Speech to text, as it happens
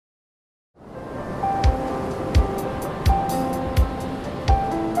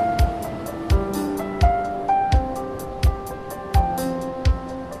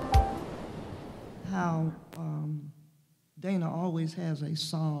always has a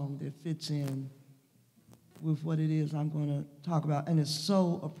song that fits in with what it is I'm going to talk about, and it's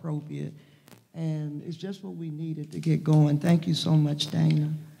so appropriate, and it's just what we needed to get going. Thank you so much,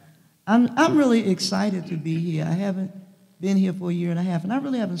 Dana. I'm really excited to be here. I haven't been here for a year and a half, and I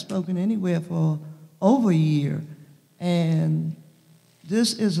really haven't spoken anywhere for over a year, and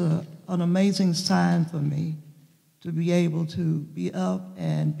this is an amazing sign for me to be able to be up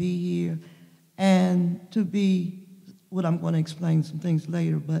and be here, and to be, what I'm going to explain some things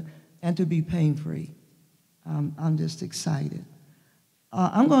later, and to be pain-free. I'm just excited.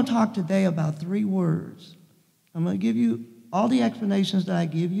 I'm going to talk today about 3 words. I'm going to give you, all the explanations that I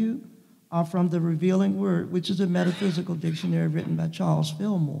give you are from the Revealing Word, which is a metaphysical dictionary written by Charles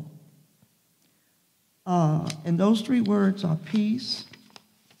Fillmore. And those 3 words are peace,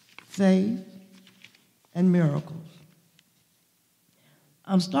 faith, and miracles.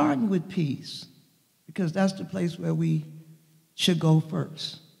 I'm starting with peace because that's the place where we should go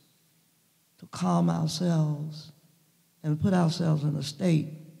first, to calm ourselves and put ourselves in a state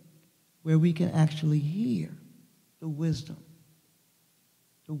where we can actually hear the wisdom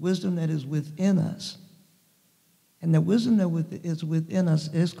that is within us. And the wisdom that is within us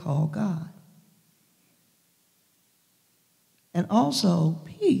is called God. And also,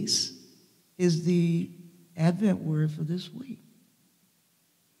 peace is the Advent word for this week.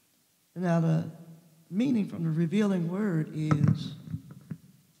 Now, the meaning from the Revealing Word is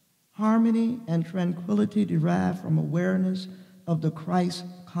harmony and tranquility derived from awareness of the Christ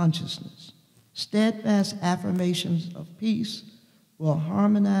consciousness. Steadfast affirmations of peace will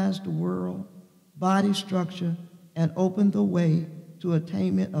harmonize the world, body structure, and open the way to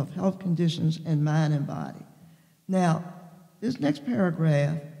attainment of health conditions in mind and body. Now, this next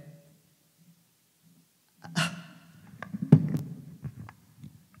paragraph,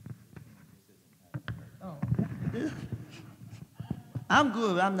 I'm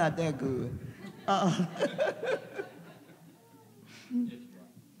good, but I'm not that good.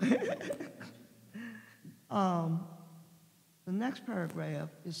 The next paragraph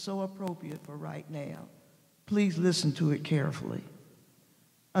is so appropriate for right now. Please listen to it carefully.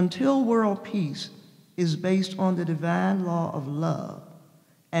 Until world peace is based on the divine law of love,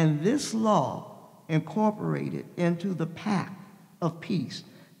 and this law incorporated into the pact of peace,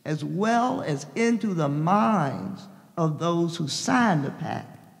 as well as into the minds of those who sign the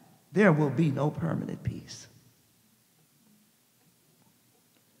pact, there will be no permanent peace.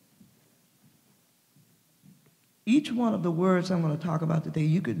 Each one of the words I'm going to talk about today,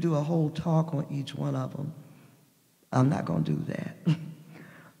 you could do a whole talk on each one of them. I'm not going to do that.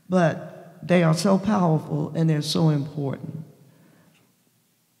 But they are so powerful and they're so important.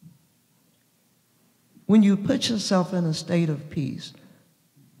 When you put yourself in a state of peace,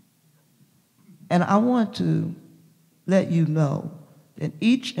 and I want to let you know that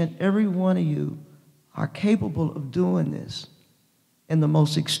each and every one of you are capable of doing this in the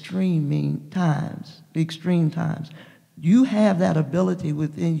most extreme times, the extreme times. You have that ability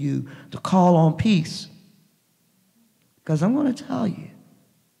within you to call on peace. Because I'm going to tell you,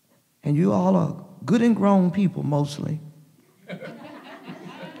 and you all are good and grown people mostly.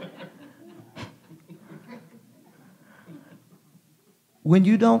 When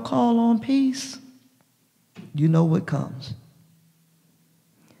you don't call on peace, you know what comes.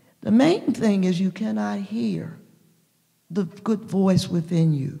 The main thing is you cannot hear the good voice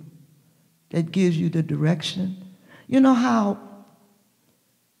within you that gives you the direction. You know how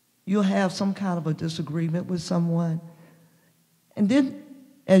you'll have some kind of a disagreement with someone, and then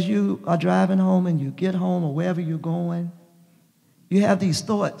as you are driving home and you get home or wherever you're going, you have these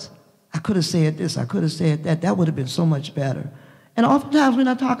thoughts. I could have said this, I could have said that, that would have been so much better. And oftentimes we're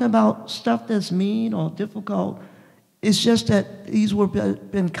not talking about stuff that's mean or difficult. It's just that these would have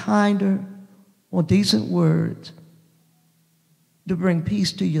been kinder or decent words to bring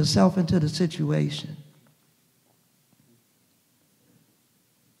peace to yourself and to the situation.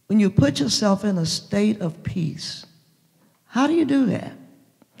 When you put yourself in a state of peace, how do you do that?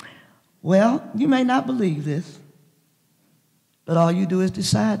 Well, you may not believe this, but all you do is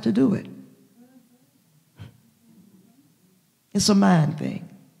decide to do it. It's a mind thing.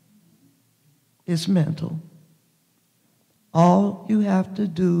 It's mental. All you have to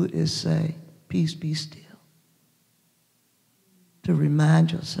do is say, peace be still, to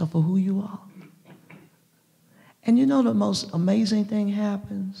remind yourself of who you are. And you know the most amazing thing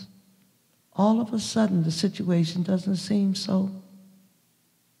happens? All of a sudden, the situation doesn't seem so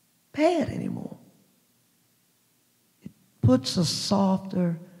bad anymore. It puts a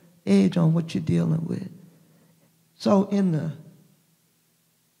softer edge on what you're dealing with. So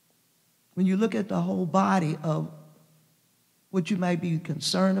when you look at the whole body of what you might be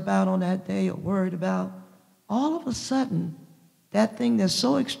concerned about on that day or worried about, all of a sudden, that thing that's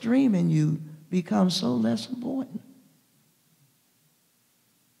so extreme in you becomes so less important.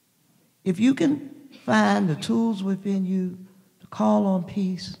 If you can find the tools within you to call on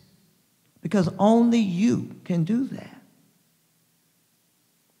peace, because only you can do that,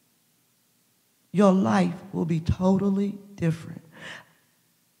 your life will be totally different.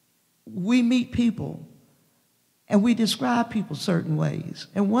 We meet people and we describe people certain ways.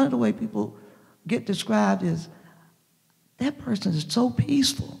 And one of the ways people get described is, that person is so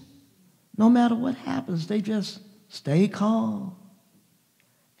peaceful. No matter what happens, they just stay calm.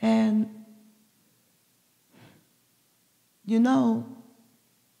 And, you know,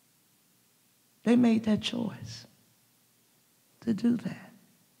 they made that choice to do that.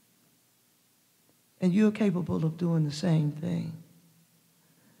 And you're capable of doing the same thing.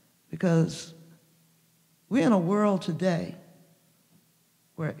 Because we're in a world today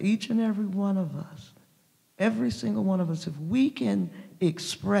where each and every one of us, every single one of us, if we can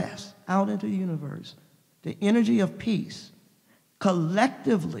express out into the universe the energy of peace,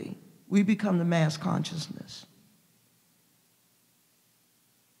 collectively, we become the mass consciousness.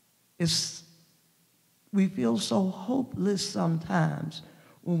 We feel so hopeless sometimes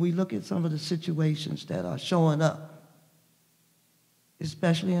when we look at some of the situations that are showing up,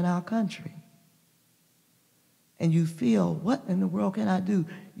 especially in our country. And you feel, what in the world can I do?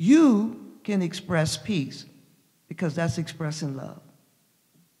 You can express peace, because that's expressing love.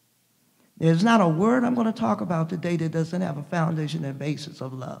 There's not a word I'm going to talk about today that doesn't have a foundation and basis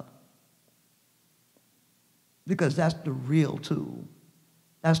of love, because that's the real tool.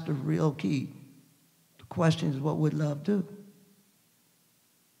 That's the real key. The question is, what would love do?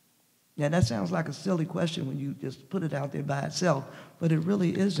 Now, that sounds like a silly question when you just put it out there by itself, but it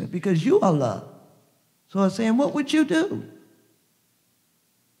really isn't, because you are love. So it's saying, what would you do?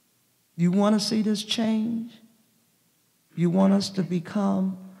 You want to see this change? You want us to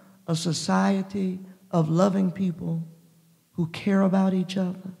become a society of loving people who care about each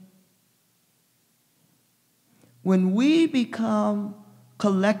other? When we become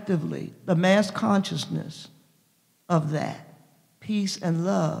collectively the mass consciousness of that, peace and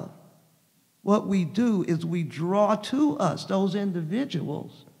love, what we do is we draw to us those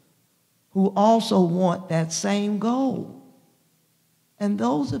individuals who also want that same goal. And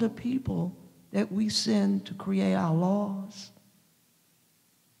those are the people that we send to create our laws,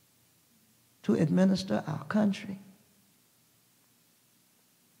 to administer our country.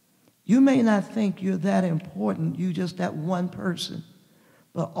 You may not think you're that important, you just that one person,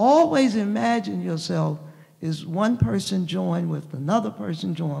 but always imagine yourself as one person joined with another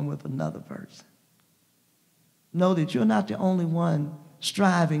person joined with another person. Know that you're not the only one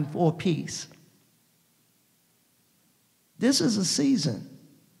striving for peace. This is a season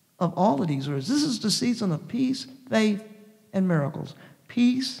of all of these words. This is the season of peace, faith, and miracles.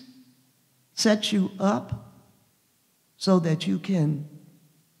 Peace sets you up so that you can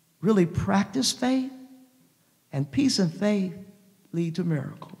really practice faith, and peace and faith lead to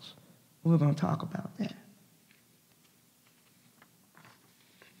miracles. We're going to talk about that.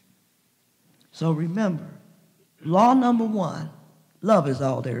 So remember, law number one, love is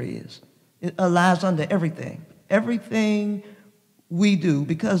all there is. It lies under everything. Everything we do,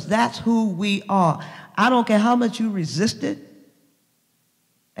 because that's who we are. I don't care how much you resist it,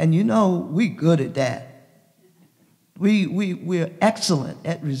 and you know we good at that. We're excellent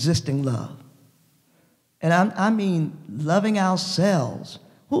at resisting love. And I mean loving ourselves.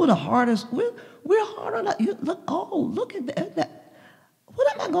 Who are the hardest? We're hard on that. Look at that.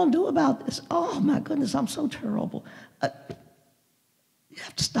 What am I going to do about this? Oh, my goodness, I'm so terrible. You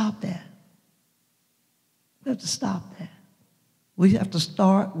have to stop that. We have to stop that. We have to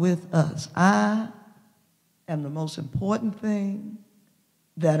start with us. I am the most important thing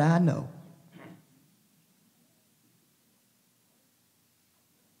that I know.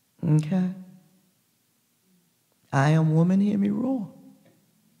 Okay? I am woman, hear me roar.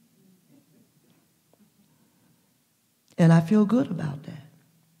 And I feel good about that.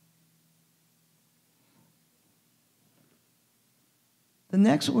 The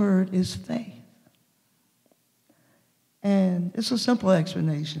next word is faith. And it's a simple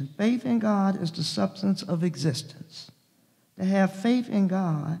explanation. Faith in God is the substance of existence. To have faith in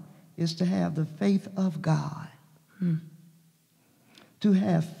God is to have the faith of God. To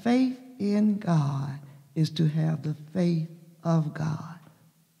have faith in God is to have the faith of God.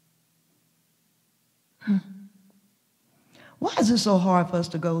 Why is it so hard for us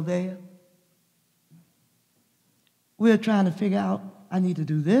to go there? We're trying to figure out, I need to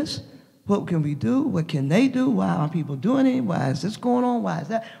do this. What can we do? What can they do? Why aren't people doing it? Why is this going on? Why is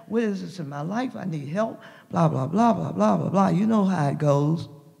that? What is this in my life? I need help. Blah, blah, blah, blah, blah, blah, blah. You know how it goes.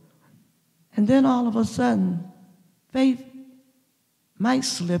 And then all of a sudden, faith might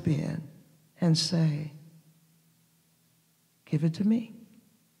slip in and say, give it to me.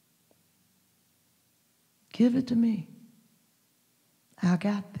 Give it to me. I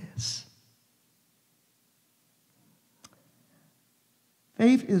got this.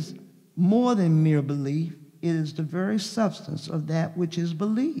 Faith is more than mere belief. It is the very substance of that which is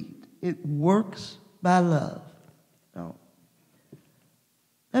believed. It works by love. Now,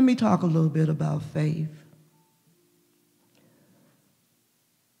 let me talk a little bit about faith.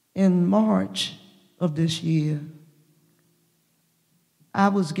 In March of this year, I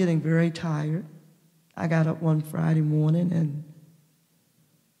was getting very tired. I got up one Friday morning and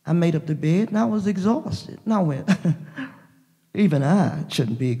I made up the bed and I was exhausted. And I went, even I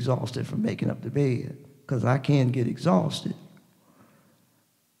shouldn't be exhausted from making up the bed because I can get exhausted.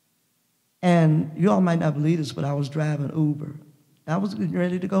 And you all might not believe this, but I was driving Uber. I was getting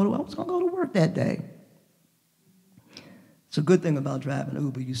ready to I was going to go to work that day. It's a good thing about driving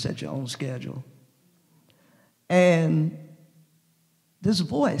Uber, you set your own schedule. And this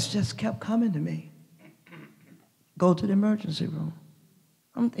voice just kept coming to me. Go to the emergency room.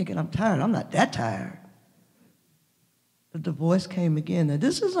 I'm thinking I'm tired. I'm not that tired. But the voice came again. Now,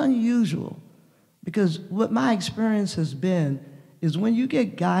 this is unusual because what my experience has been is when you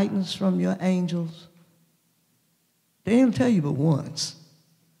get guidance from your angels, they don't tell you but once.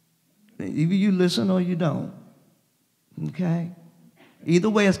 Either you listen or you don't, okay? Either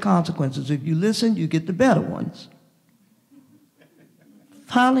way, it's consequences. If you listen, you get the better ones.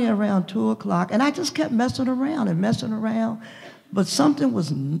 Finally, around 2 o'clock, and I just kept messing around, but something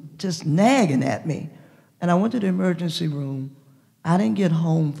was just nagging at me. And I went to the emergency room. I didn't get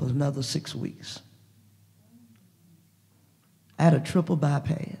home for another 6 weeks. I had a triple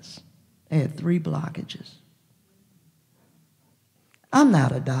bypass. I had 3 blockages. I'm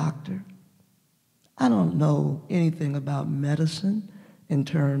not a doctor. I don't know anything about medicine in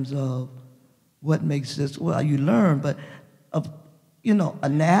terms of what makes this, well, you learn, but of,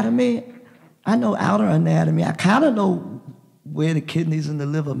 anatomy, I know outer anatomy. I kind of know where the kidneys and the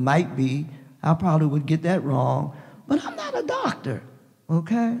liver might be. I probably would get that wrong, but I'm not a doctor,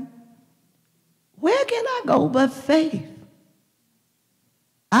 okay? Where can I go but faith?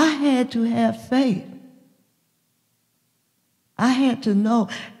 I had to have faith. I had to know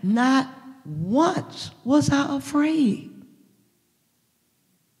not once was I afraid.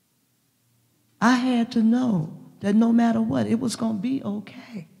 I had to know that no matter what, it was going to be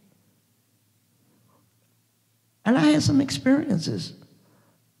okay. And I had some experiences.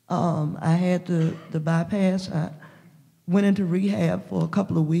 I had the bypass. I went into rehab for a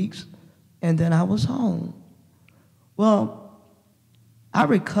couple of weeks, and then I was home. Well, I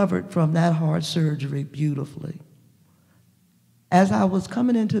recovered from that heart surgery beautifully. As I was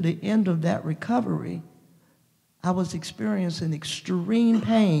coming into the end of that recovery, I was experiencing extreme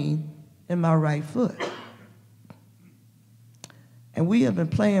pain in my right foot. And we have been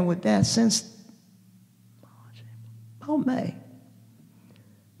playing with that since about May.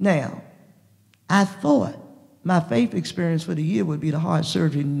 Now, I thought my faith experience for the year would be the heart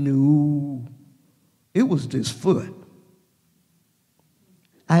surgery. No, it was this foot.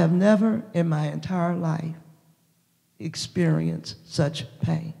 I have never in my entire life experienced such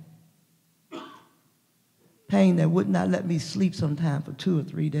pain. Pain that would not let me sleep sometime for 2 or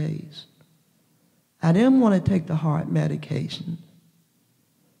 3 days. I didn't want to take the heart medication,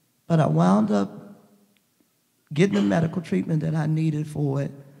 but I wound up getting the medical treatment that I needed for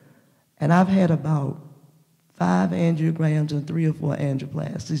it, and I've had about 5 angiograms and 3 or 4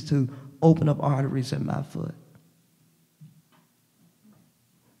 angioplasties to open up arteries in my foot.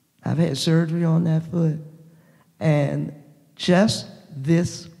 I've had surgery on that foot, and just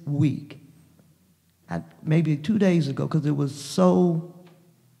this week, maybe 2 days ago, because it was so,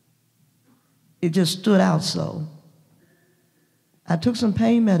 it just stood out so. I took some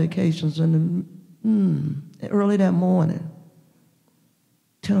pain medications early that morning.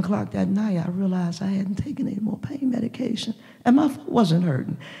 10 o'clock that night, I realized I hadn't taken any more pain medication, and my foot wasn't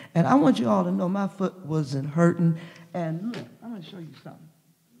hurting. And I want you all to know my foot wasn't hurting. And look, I'm going to show you something.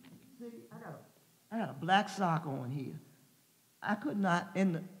 See, I got a black sock on here. I could not,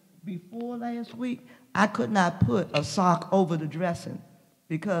 before last week, I could not put a sock over the dressing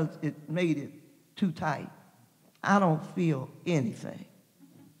because it made it too tight. I don't feel anything.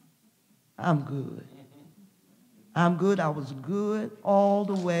 I'm good. I'm good. I was good all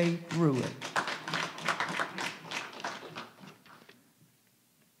the way through it.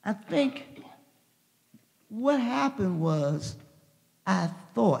 I think what happened was I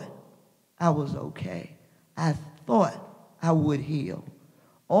thought I was okay. I thought I would heal.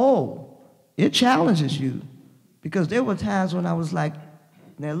 Oh, it challenges you, because there were times when I was like,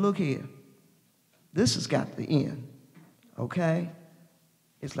 now look here, this has got to end, okay?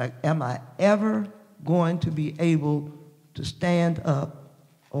 It's like, am I ever going to be able to stand up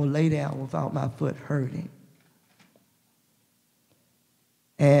or lay down without my foot hurting?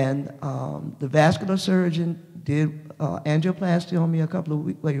 And the vascular surgeon did angioplasty on me a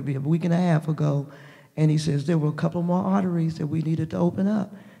week and a half ago, and he says there were a couple more arteries that we needed to open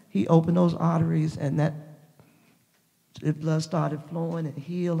up. He opened those arteries, and the blood started flowing and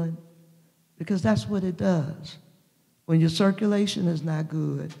healing, because that's what it does. When your circulation is not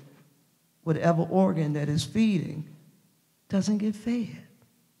good, whatever organ that is feeding doesn't get fed.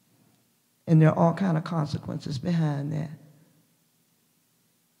 And there are all kinds of consequences behind that.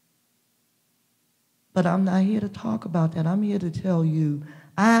 But I'm not here to talk about that. I'm here to tell you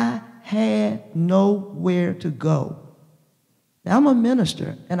I had nowhere to go. Now, I'm a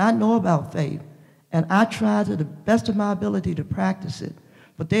minister, and I know about faith, and I try to the best of my ability to practice it.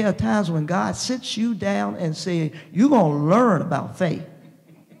 But there are times when God sits you down and says, you're going to learn about faith.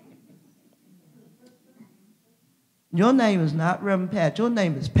 Your name is not Rev Pat. Your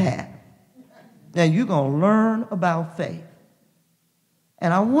name is Pat. And you're going to learn about faith.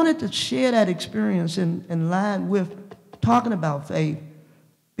 And I wanted to share that experience in line with talking about faith,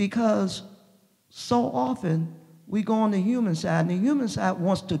 because so often we go on the human side, and the human side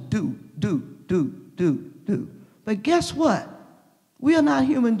wants to do. But guess what? We are not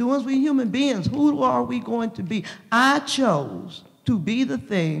human doings, we're human beings. Who are we going to be? I chose to be the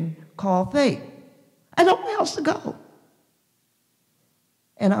thing called faith. I don't know where else to go.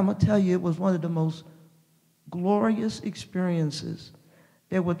 And I'm going to tell you, it was one of the most glorious experiences.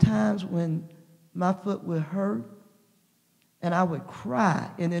 There were times when my foot would hurt, and I would cry,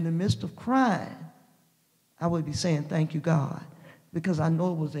 and in the midst of crying, I would be saying, thank you, God, because I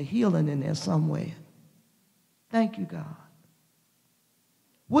know it was a healing in there somewhere. Thank you, God.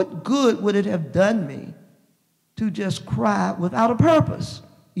 What good would it have done me to just cry without a purpose?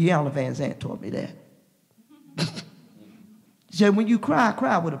 Rev Van Zandt taught me that. He said, when you cry,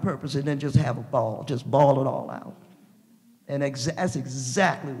 cry with a purpose, and then just have a ball. Just ball it all out. And that's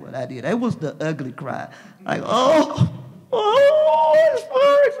exactly what I did. It was the ugly cry. Like, oh, it's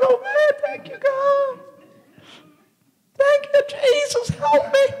hurting so bad. Thank you, God. Thank you, Jesus.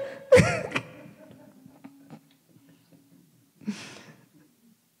 Help me.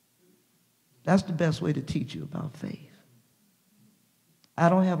 That's the best way to teach you about faith. I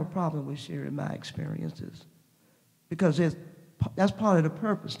don't have a problem with sharing my experiences, because that's part of the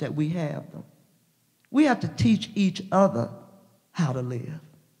purpose that we have them. We have to teach each other how to live.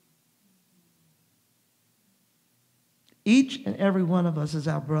 Each and every one of us is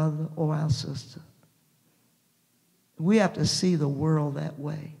our brother or our sister. We have to see the world that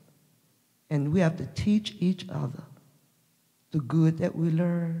way. And we have to teach each other the good that we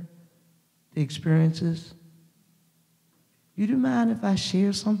learn, the experiences. You do mind if I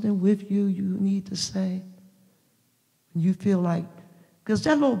share something with you need to say? You feel like, because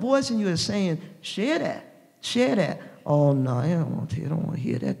that little voice in you is saying, share that. Oh, no, I don't want to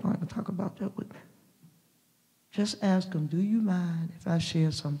hear that. I'm not going to talk about that. Just ask them, do you mind if I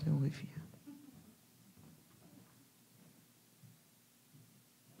share something with you?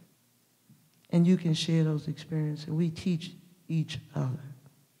 And you can share those experiences. We teach each other.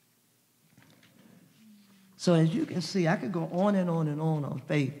 So as you can see, I could go on and on and on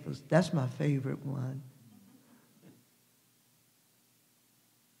faith, because that's my favorite one.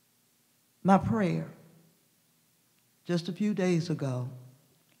 My prayer, just a few days ago,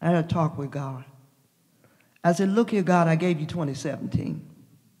 I had a talk with God. I said, look here, God, I gave you 2017.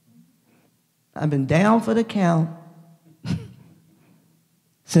 I've been down for the count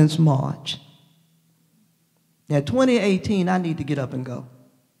since March. Now, 2018, I need to get up and go.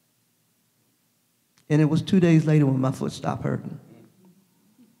 And it was 2 days later when my foot stopped hurting.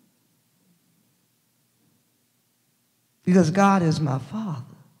 Because God is my Father.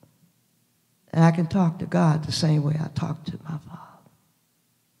 And I can talk to God the same way I talk to my Father.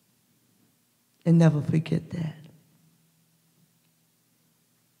 And never forget that.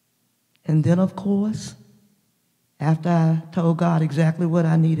 And then, of course, after I told God exactly what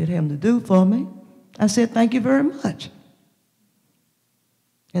I needed him to do for me, I said, thank you very much.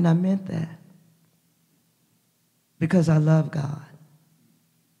 And I meant that. Because I love God.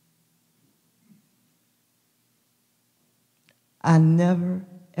 I never,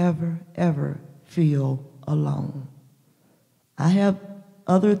 ever, ever feel alone. I have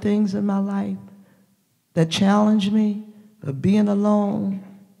other things in my life that challenge me, but being alone,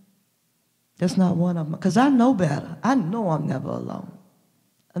 that's not one of them. Because I know better. I know I'm never alone.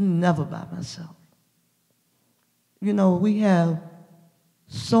 I'm never by myself. You know, we have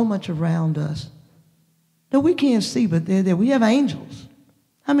so much around us that we can't see, but they're there. We have angels.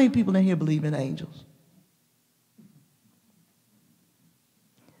 How many people in here believe in angels?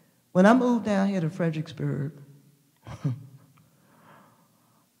 When I moved down here to Fredericksburg,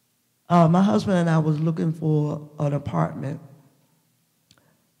 my husband and I was looking for an apartment.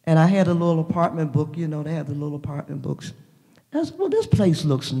 And I had a little apartment book. You know, they have the little apartment books. And I said, well, this place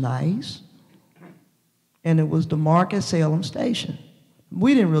looks nice. And it was the Market Salem Station.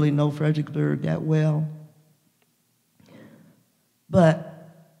 We didn't really know Fredericksburg that well. But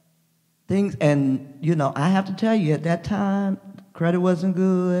things, and you know, I have to tell you, at that time, credit wasn't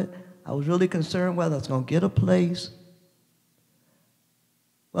good. I was really concerned whether I was going to get a place.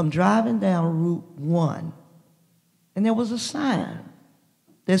 I'm driving down Route 1, and there was a sign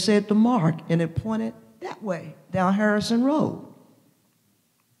that said The Mark, and it pointed that way, down Harrison Road.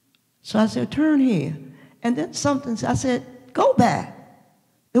 So I said, turn here. And then something, I said, go back.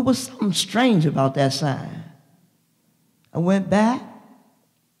 There was something strange about that sign. I went back,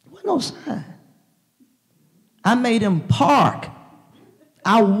 there was no sign. I made him park.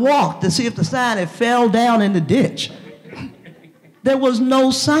 I walked to see if the sign had fell down in the ditch. There was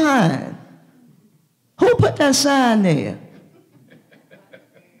no sign. Who put that sign there?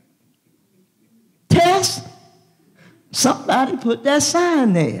 Tess? Somebody put that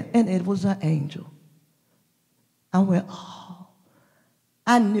sign there, and it was an angel. I went, oh.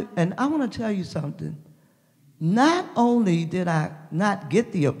 I knew, and I want to tell you something. Not only did I not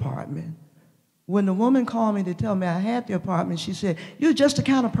get the apartment, when the woman called me to tell me I had the apartment, she said, you're just the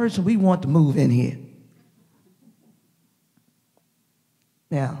kind of person we want to move in here.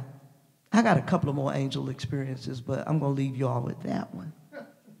 Now, I got a couple of more angel experiences, but I'm going to leave you all with that one.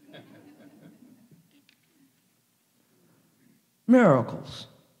 Miracles.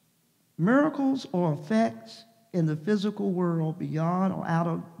 Miracles or effects in the physical world beyond or out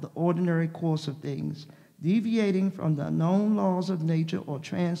of the ordinary course of things, deviating from the known laws of nature or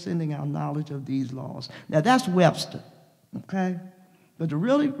transcending our knowledge of these laws. Now, that's Webster, okay? But the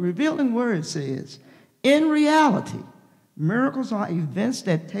really revealing word says, in reality, miracles are events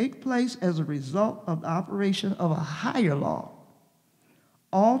that take place as a result of the operation of a higher law.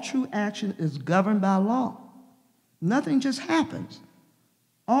 All true action is governed by law. Nothing just happens.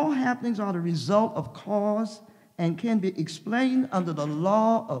 All happenings are the result of cause and can be explained under the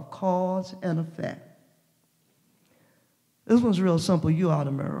law of cause and effect. This one's real simple. You are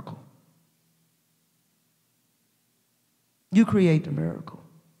the miracle. You create the miracle.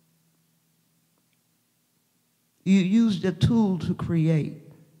 You use the tool to create.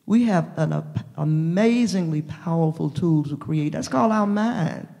 We have an amazingly powerful tool to create. That's called our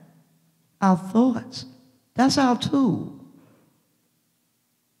mind, our thoughts. That's our tool.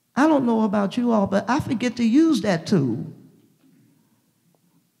 I don't know about you all, but I forget to use that tool.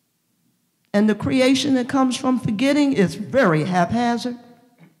 And the creation that comes from forgetting is very haphazard.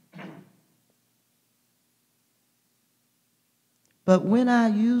 But when I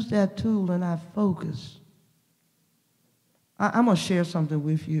use that tool and I focus, I'm going to share something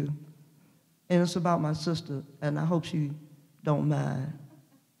with you. And it's about my sister, and I hope she don't mind.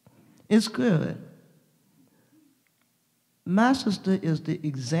 It's good. My sister is the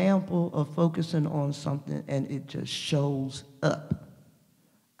example of focusing on something, and it just shows up.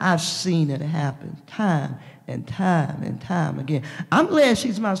 I've seen it happen time and time and time again. I'm glad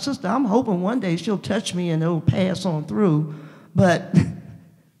she's my sister. I'm hoping one day she'll touch me and it'll pass on through, but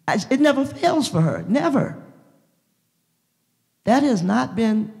it never fails for her, never. That has not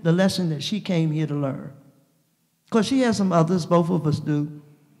been the lesson that she came here to learn. Of course, she has some others, both of us do,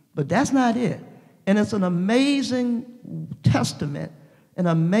 but that's not it. And it's an amazing testament, an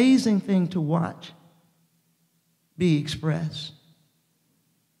amazing thing to watch be expressed.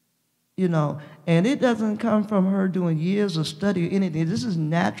 You know, and it doesn't come from her doing years of study or anything. This is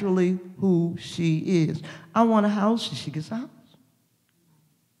naturally who she is. I want a house, she gets a house.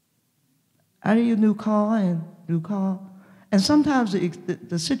 I need a new car and new car. And sometimes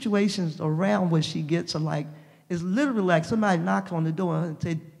the situations around what she gets are like, it's literally like somebody knock on the door and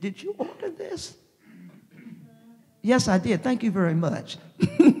say, did you order this? Yes, I did. Thank you very much.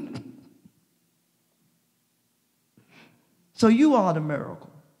 So you are the miracle.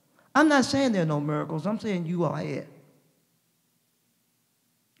 I'm not saying there are no miracles. I'm saying you are it.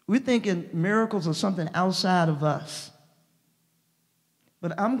 We're thinking miracles are something outside of us.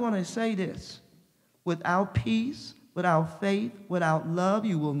 But I'm going to say this. Without peace, without faith, without love,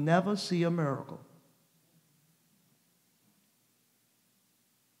 you will never see a miracle.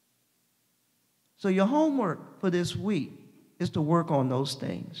 So your homework for this week is to work on those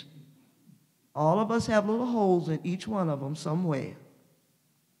things. All of us have little holes in each one of them somewhere.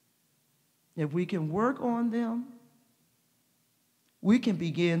 If we can work on them, we can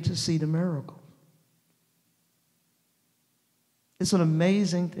begin to see the miracle. It's an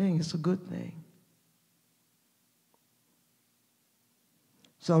amazing thing. It's a good thing.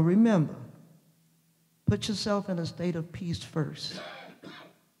 So remember, put yourself in a state of peace first.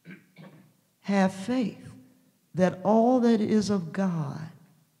 Have faith that all that is of God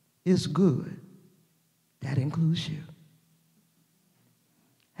is good. That includes you.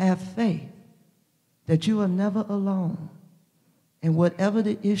 Have faith that you are never alone. And whatever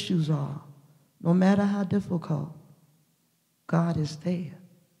the issues are, no matter how difficult, God is there.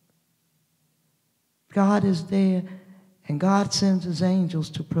 God is there, and God sends his angels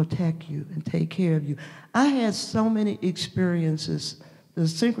to protect you and take care of you. I had so many experiences, the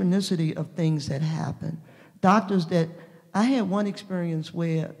synchronicity of things that happen. Doctors that, I had one experience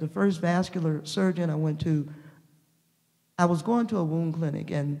where the first vascular surgeon I went to, I was going to a wound clinic,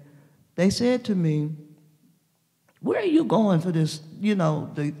 and they said to me, where are you going for this,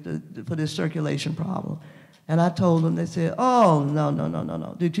 for this circulation problem? And I told them, they said, oh,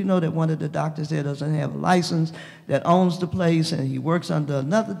 no. Did you know that one of the doctors there doesn't have a license, that owns the place, and he works under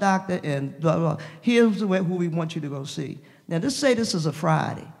another doctor, and blah, blah. Here's who we want you to go see. Now, let's say this is a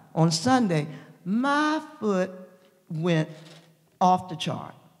Friday. On Sunday, my foot went off the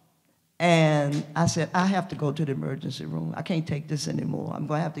chart. And I said, I have to go to the emergency room. I can't take this anymore. I'm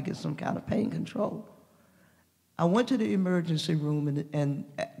going to have to get some kind of pain control. I went to the emergency room, and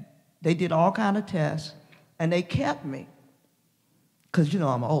they did all kind of tests, and they kept me, because,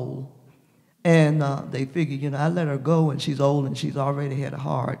 I'm old. And they figured, I let her go, and she's old, and she's already had a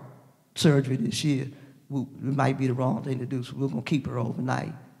heart surgery this year. It might be the wrong thing to do, so we're going to keep her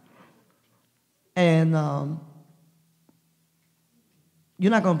overnight. And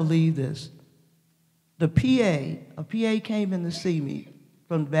you're not going to believe this. A PA came in to see me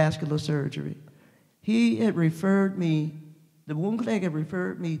from vascular surgery. He had referred me, the wound clinic had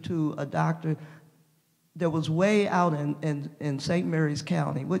referred me to a doctor that was way out in St. Mary's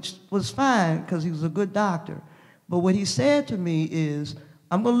County, which was fine because he was a good doctor. But what he said to me is,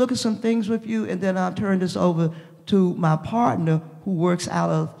 I'm going to look at some things with you, and then I'll turn this over to my partner who works out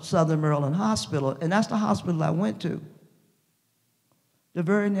of Southern Maryland Hospital, and that's the hospital I went to. The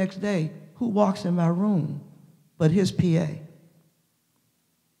very next day, who walks in my room but his PA?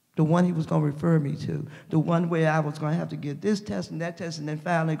 The one he was going to refer me to, the one where I was going to have to get this test and that test and then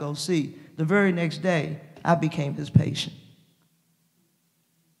finally go see. The very next day, I became his patient.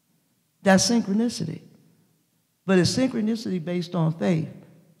 That's synchronicity. But it's synchronicity based on faith.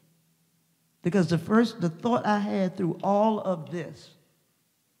 Because the thought I had through all of this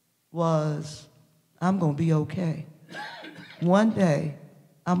was, I'm going to be okay. One day,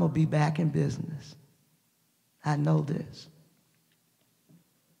 I'm going to be back in business. I know this.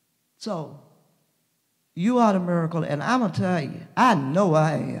 So, you are the miracle, and I'm going to tell you, I know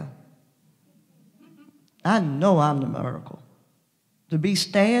I am. I know I'm the miracle. To be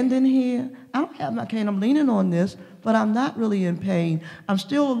standing here, I don't have my cane, I'm leaning on this, but I'm not really in pain. I'm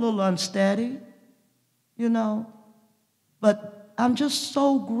still a little unsteady, but I'm just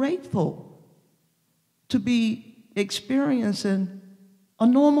so grateful to be experiencing a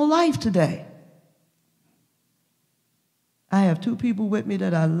normal life today. I have 2 people with me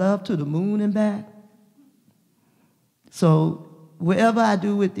that I love to the moon and back. So whatever I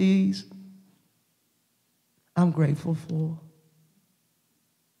do with these, I'm grateful for.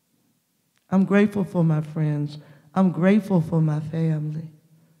 I'm grateful for my friends. I'm grateful for my family.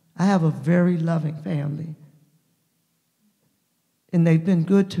 I have a very loving family. And they've been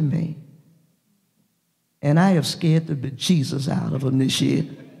good to me. And I have scared the bejesus out of them this year.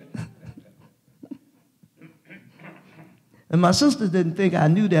 And my sister didn't think I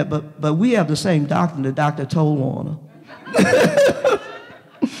knew that, but we have the same doctor, and the doctor told on her.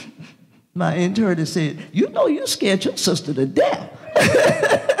 My internist said, you scared your sister to death.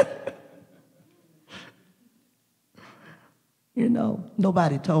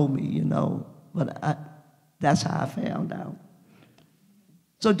 Nobody told me, but that's how I found out.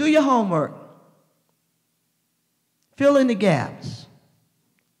 So do your homework. Fill in the gaps.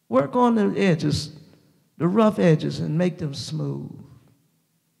 Work on the edges, the rough edges, and make them smooth.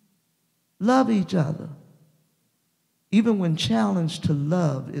 Love each other. Even when challenged to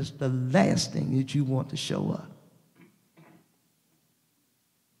love is the last thing that you want to show up.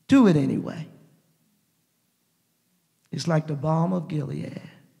 Do it anyway. It's like the balm of Gilead.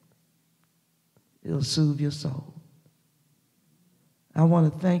 It'll soothe your soul. I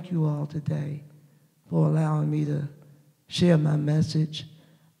want to thank you all today for allowing me to share my message.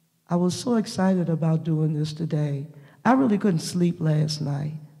 I was so excited about doing this today. I really couldn't sleep last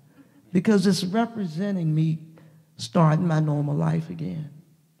night because it's representing me starting my normal life again.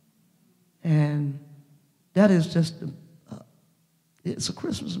 And that is just, it's a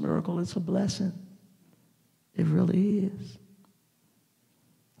Christmas miracle. It's a blessing. It really is.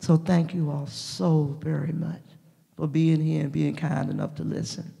 So thank you all so very much for being here and being kind enough to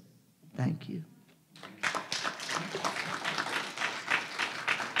listen. Thank you.